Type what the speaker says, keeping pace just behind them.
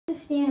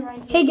stand right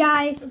here. Hey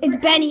guys, it's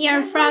Ben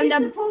here from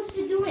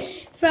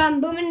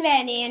Boom and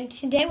Vanny, and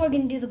today we're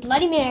gonna do the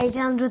Bloody Mary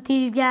challenge with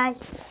these guys.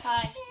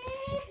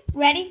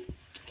 Ready,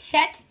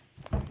 set,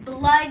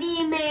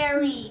 Bloody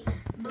Mary,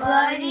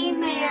 Bloody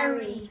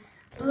Mary,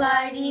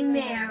 Bloody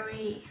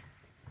Mary.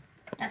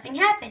 Nothing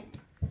happened.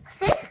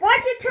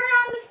 Why'd you turn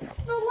on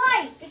the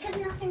light? Because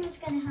nothing was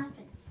gonna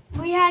happen.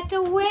 We had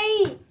to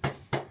wait.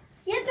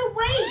 You have to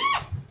wait.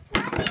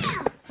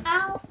 Not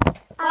now. Ow.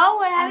 Well,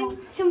 we're having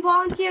some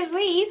volunteers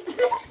leave.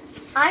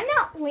 I'm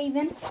not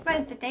leaving.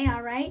 Right, but they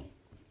are, right?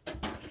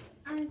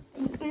 I'm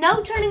staying.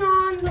 No turning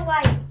on the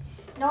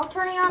lights. No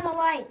turning on the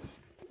lights.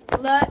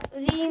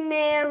 Bloody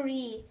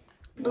Mary,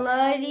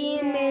 Bloody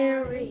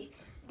Mary,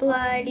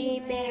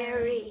 Bloody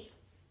Mary.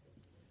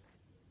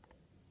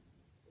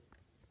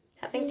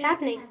 Nothing's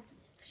happening.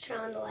 Let's turn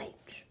on the lights.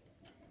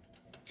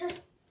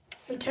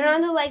 We turn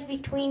on the lights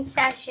between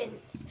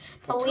sessions.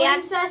 But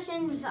Between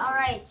sessions, all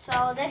right.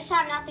 So this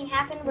time nothing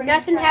happened.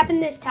 Nothing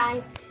happened this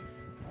time.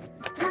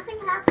 Nothing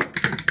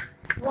happened.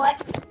 What?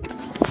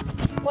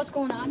 What's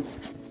going on?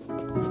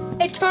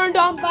 It turned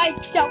on by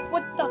itself.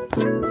 What the?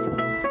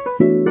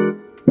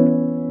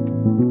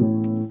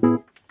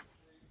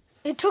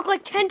 It took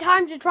like 10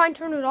 times to try and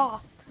turn it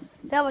off.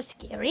 That was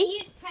scary.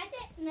 You press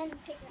it and then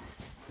pick it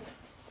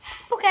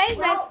up. Okay,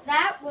 Well,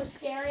 that was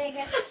scary, I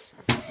guess.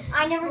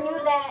 I never knew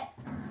that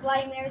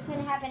Bloody Mary was going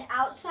to happen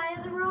outside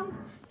of the room.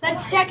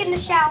 let's check in the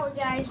shower,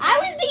 guys. I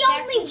was the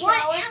Check only the one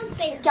shower. out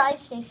there.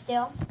 Guys, stay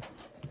still.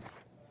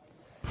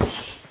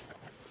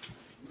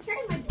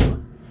 Shutting my door.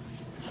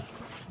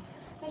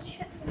 Let's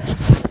shut the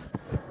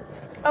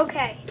door.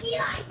 Okay.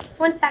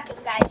 1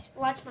 second, guys.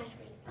 Watch my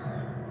screen.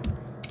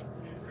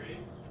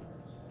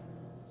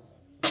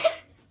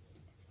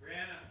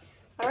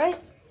 All right.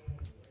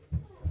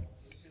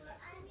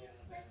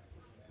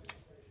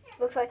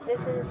 Looks like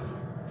this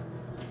is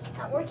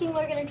Not working.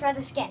 We're going to try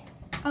this again.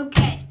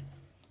 okay.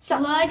 So,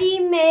 Bloody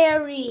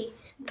Mary,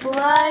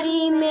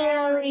 Bloody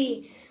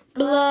Mary,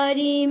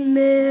 Bloody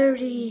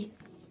Mary.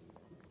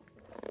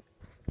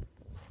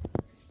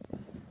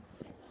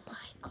 My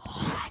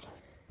God.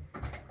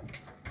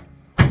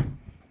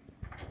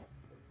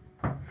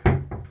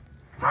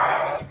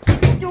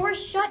 the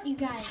door's shut, you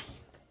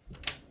guys.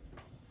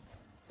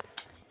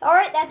 All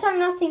right, that time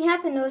nothing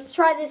happened. Let's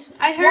try this.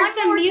 I heard one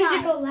some more music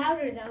time. go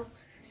louder though.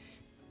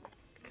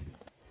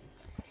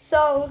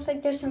 So it looks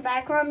like there's some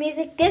background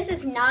music. This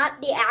is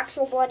not the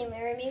actual Bloody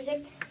Mary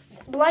music.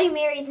 Bloody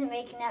Mary isn't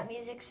making that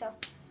music, so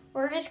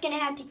we're just gonna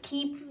have to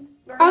keep.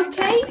 we're gonna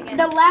try Okay, this again.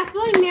 the last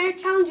Bloody Mary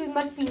challenge, we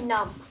must be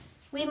numb.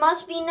 We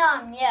must be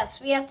numb. Yes,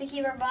 we have to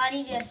keep our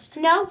body just.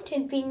 No, to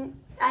be,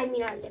 I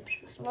mean our lips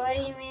must be.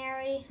 Bloody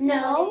Mary.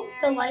 No, Bloody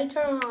the Mary. lights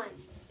are on.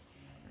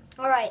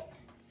 All right,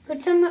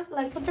 Put some,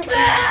 like, put your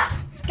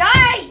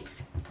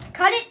guys,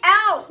 cut it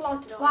out. Just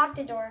lock the door. Lock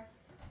the door.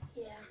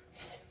 Yeah.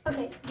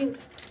 Okay, dude,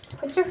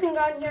 put your finger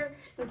on here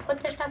and put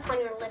this stuff on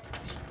your lips.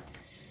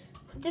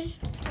 Put this,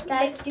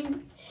 Guys,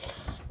 dude.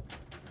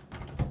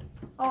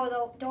 Oh,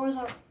 the doors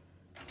are.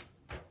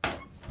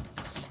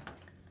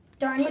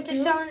 Darn it, put this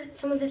dude. on,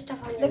 some of this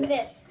stuff on your Look at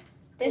lips.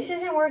 this. This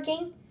isn't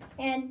working,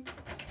 and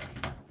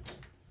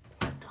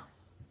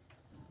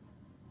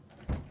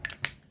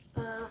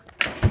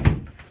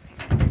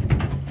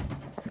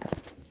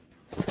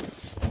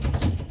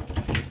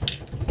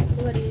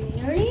Bloody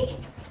Mary?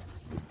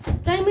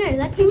 Bloody Mary,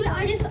 let's dude,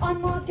 I just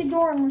unlocked the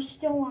door and we're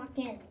still locked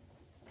in.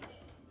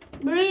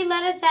 Bree,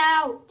 let us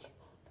out.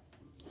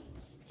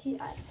 See,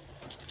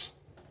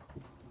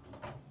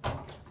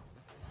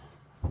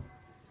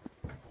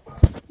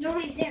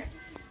 nobody's there.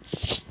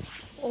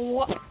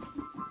 What?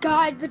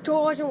 God, the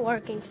door isn't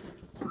working.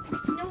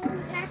 You know what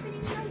was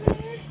happening over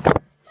there?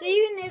 So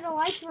even there, the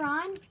lights were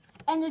on,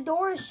 and the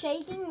door is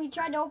shaking. We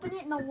tried to open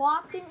it, and the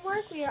lock didn't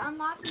work. We were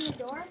unlocking the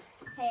door.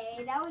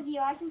 Hey, that was you.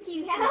 I can see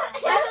you. That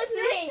was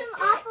me.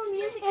 Some awful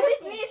music.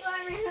 It was me, so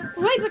I ran up.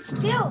 Right, but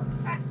still,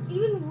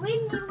 even when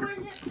you were,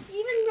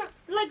 even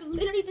like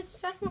literally the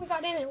second we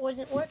got in, it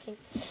wasn't working.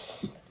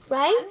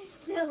 Right? I was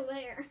still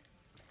there.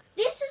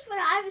 This is what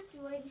I was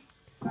doing.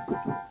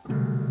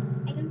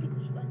 I don't think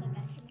we should go in the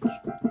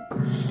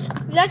bathroom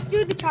again. Let's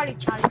do the Charlie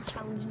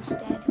challenge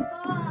instead.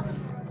 Oh,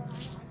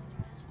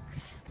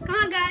 Come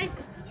on, guys.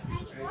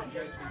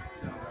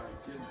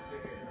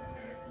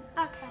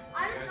 Okay.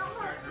 I don't know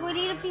how. We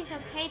need a piece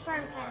of paper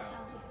and pencil.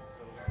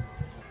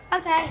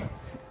 Okay.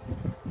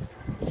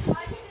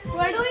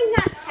 We're doing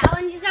that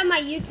challenges on my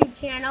YouTube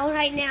channel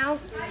right now.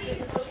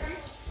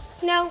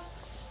 No.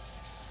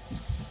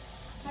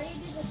 How do you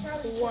do the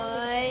Charlie?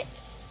 What?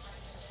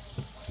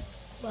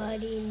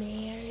 Bloody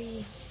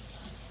Mary.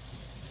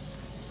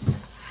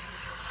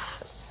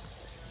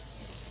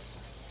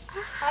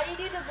 How do you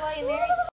do the Bloody Mary?